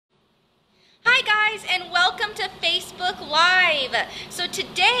guys, and welcome to Facebook Live. So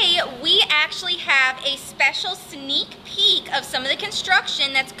today we actually have a special sneak peek of some of the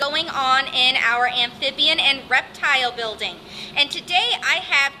construction that's going on in our amphibian and reptile building. And today I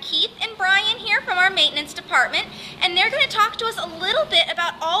have Keith and Brian here from our maintenance department, and they're going to talk to us a little bit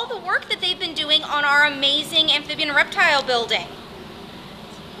about all the work that they've been doing on our amazing amphibian and reptile building.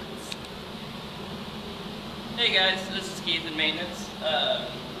 Hey guys, this is Keith in maintenance.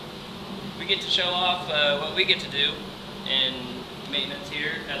 We get to show off what we get to do in maintenance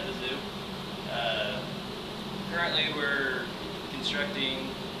here at the zoo. Currently we're constructing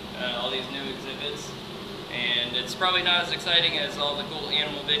all these new exhibits, and it's probably not as exciting as all the cool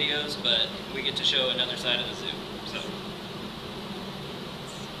animal videos, but we get to show another side of the zoo.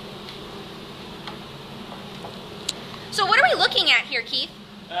 So what are we looking at here, Keith?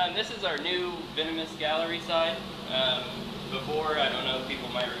 This is our new venomous gallery side. Before, I don't know if people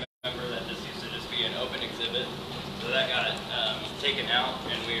might remember that this used to just be an open exhibit. So that got taken out,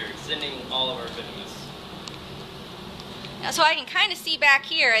 and we are extending all of our venomous. So I can kind of see back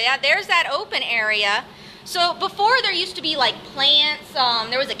here, yeah, there's that open area. So before there used to be like plants,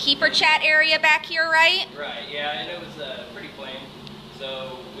 there was a keeper chat area back here, right? Right, yeah, and it was pretty plain.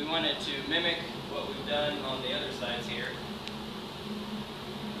 So we wanted to mimic what we've done on the other sides here.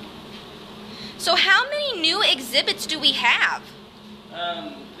 So how many new exhibits do we have?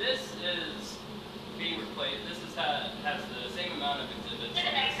 This is being replaced. This has the same amount of exhibits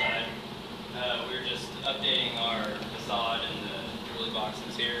on this side. We're just updating our facade and the jewelry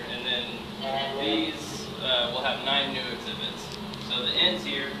boxes here. And then these will have 9 new exhibits. So the ends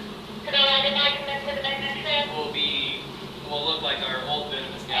here will look like our old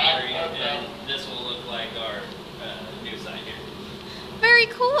venomous gallery, and this will look like our new side here. Very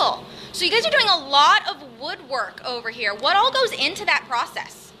cool. So you guys are doing a lot of woodwork over here. What all goes into that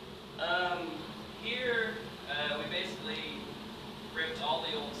process? Here, we basically ripped all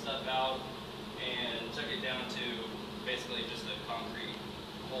the old stuff out and took it down to basically just a concrete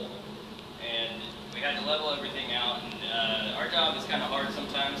hole. And we had to level everything out, and our job is kind of hard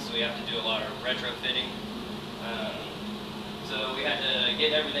sometimes, so we have to do a lot of retrofitting. So we had to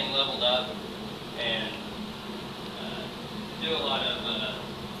get everything leveled up and do a lot of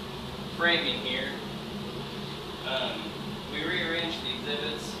framing here. We rearranged the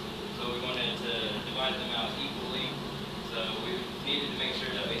exhibits, so we wanted to divide them out equally. So we needed to make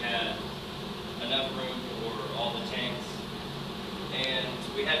sure that we had enough room for all the tanks. And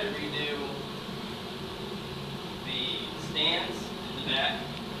we had to redo the stands in the back.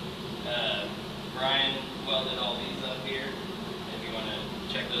 Brian welded all these up here. If you want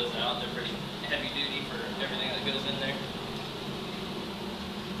to check those out, they're pretty heavy duty for everything that goes in there.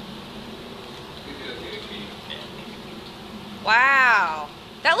 Wow,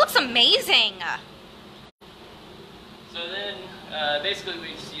 that looks amazing. So then, basically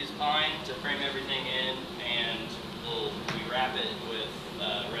we just use pine to frame everything in, and we wrap it with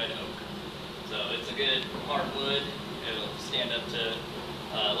red oak. So it's a good hardwood. It'll stand up to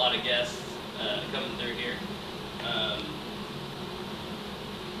a lot of guests coming through here.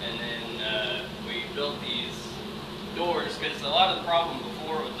 And then we built these doors, because a lot of the problem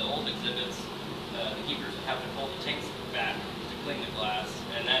before with the old exhibits, the keepers would have to pull the tanks back to clean the glass,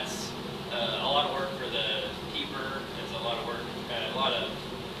 and that's a lot of work for the keeper. It's a lot of work, a lot of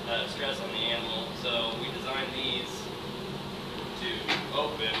stress on the animal. So we designed these to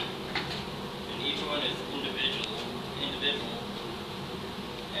open, and each one is individual.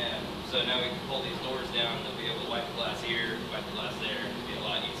 And so now we can pull these doors down, and be able to wipe the glass here, wipe the glass there, and be a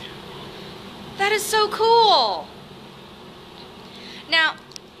lot easier. That is so cool. Now,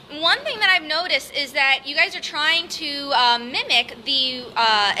 one thing that I've noticed is that you guys are trying to mimic the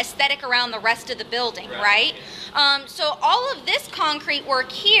aesthetic around the rest of the building, right? So all of this concrete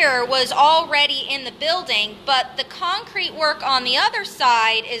work here was already in the building, but the concrete work on the other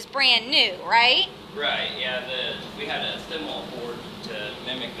side is brand new, right? Right, yeah. We had a stem wall board to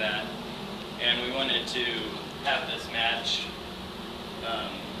mimic that, and we wanted to have this match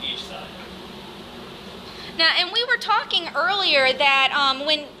each side. Now, and we were talking earlier that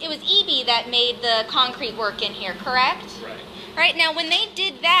when it was Evie that made the concrete work in here, correct? Right. Right, now when they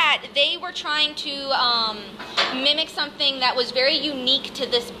did that, they were trying to mimic something that was very unique to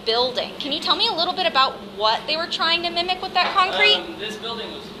this building. Can you tell me a little bit about what they were trying to mimic with that concrete? This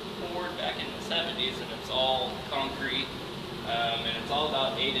building was poured back in the 70s, and it's all concrete, and it's all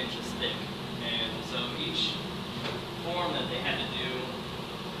about 8 inches thick. And so each form that they had to do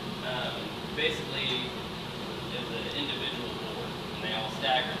basically is an individual board, and they all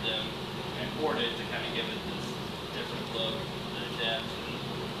staggered them and poured it to kind of give it this different look, the depth, and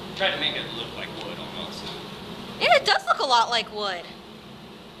tried to make it look like wood almost. Yeah, it does look a lot like wood.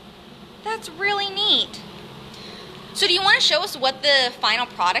 That's really neat. So do you want to show us what the final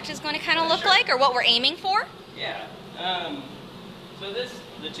product is going to kind of look like, or what we're aiming for? Yeah. So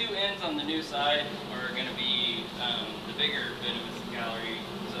the two ends on the new side are going to be the bigger venomous gallery.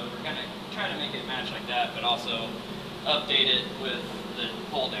 So we're going to try to make it match like that, but also update it with the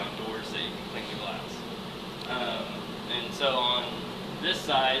pull-down doors that you can clean the glass. And so on this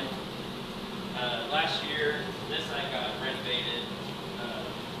side, last year, this side got renovated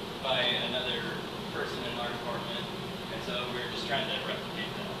by another person in our department, and so we're just trying to replicate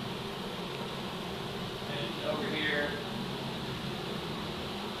that. And over here,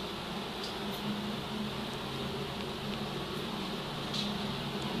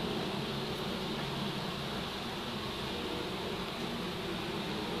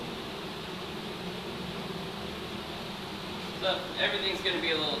 so everything's going to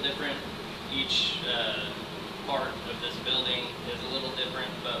be a little different. Each part of this building is a little different,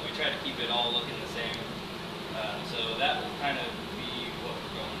 but we try to keep it all looking the same. So that will kind of be what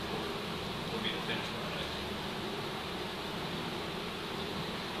we're going for. Will be the finished product.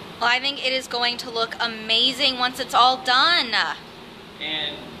 Well, I think it is going to look amazing once it's all done.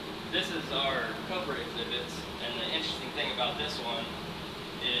 And this is our cover exhibits, and the interesting thing about this one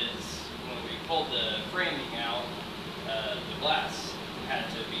is when we pulled the framing out, the glass had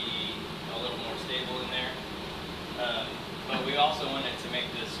to be a little more stable in there. But we also wanted to make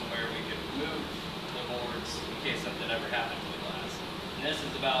this where we could move the boards in case something ever happened to the glass. And this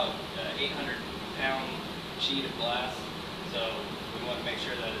is about an 800-pound sheet of glass, so we want to make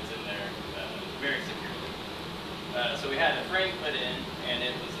sure that it's in there very securely. So we had a frame put in, and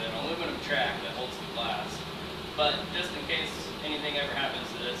it was an aluminum track that holds the glass. But just in case anything ever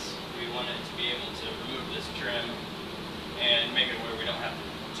happens to this, we wanted to be able to remove this trim and make it where we don't have to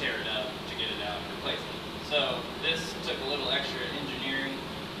tear it up to get it out and replace it. So this took a little extra engineering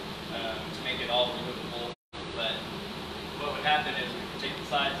to make it all removable, but what would happen is we could take the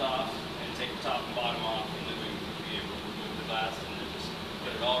sides off and take the top and bottom off, and then we would be able to remove the glass and then just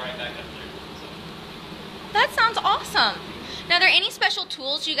put it all right back up there. So. That sounds awesome. Now, are there any special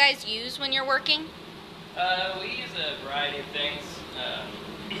tools you guys use when you're working? We use a variety of things.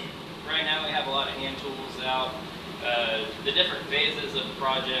 Right now we have a lot of hand tools out. The different phases of the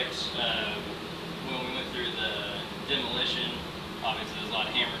project, when we went through the demolition, obviously there's a lot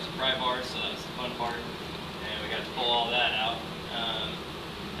of hammers and pry bars, so that's the fun part, and we got to pull all that out.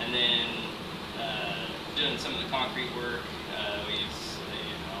 And then doing some of the concrete work, we use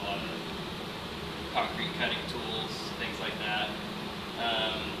a lot of concrete cutting tools, things like that.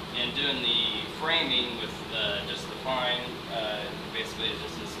 And doing the framing with just the pine, basically it's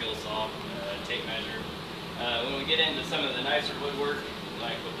just a skill saw, tape measure. When we get into some of the nicer woodwork,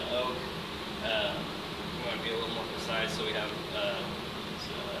 like with the oak, we want to be a little more precise, so we have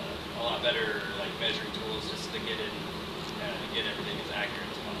a lot better measuring tools just to get everything as accurate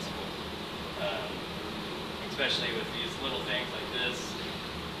as possible. Especially with these little things like this,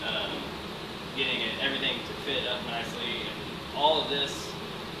 getting everything to fit up nicely, and all of this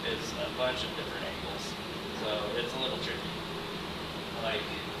is a bunch of different angles, so it's a little tricky. Like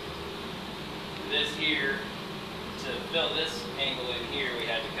this here, to fill this angle in here, we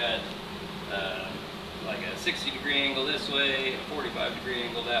had to cut like a 60-degree angle this way, a 45-degree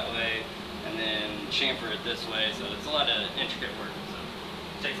angle that way, and then chamfer it this way. So it's a lot of intricate work, so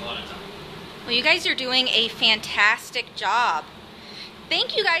it takes a lot of time. Well, you guys are doing a fantastic job.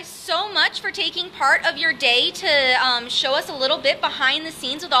 Thank you guys so much for taking part of your day to show us a little bit behind the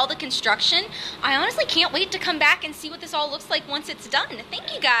scenes with all the construction. I honestly can't wait to come back and see what this all looks like once it's done.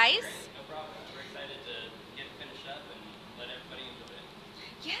 Thank you guys. Great. No problem. We're excited to get it finished up and let everybody enjoy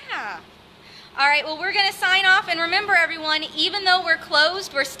it. Yeah. All right, well, we're going to sign off. And remember, everyone, even though we're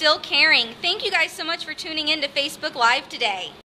closed, we're still caring. Thank you guys so much for tuning in to Facebook Live today.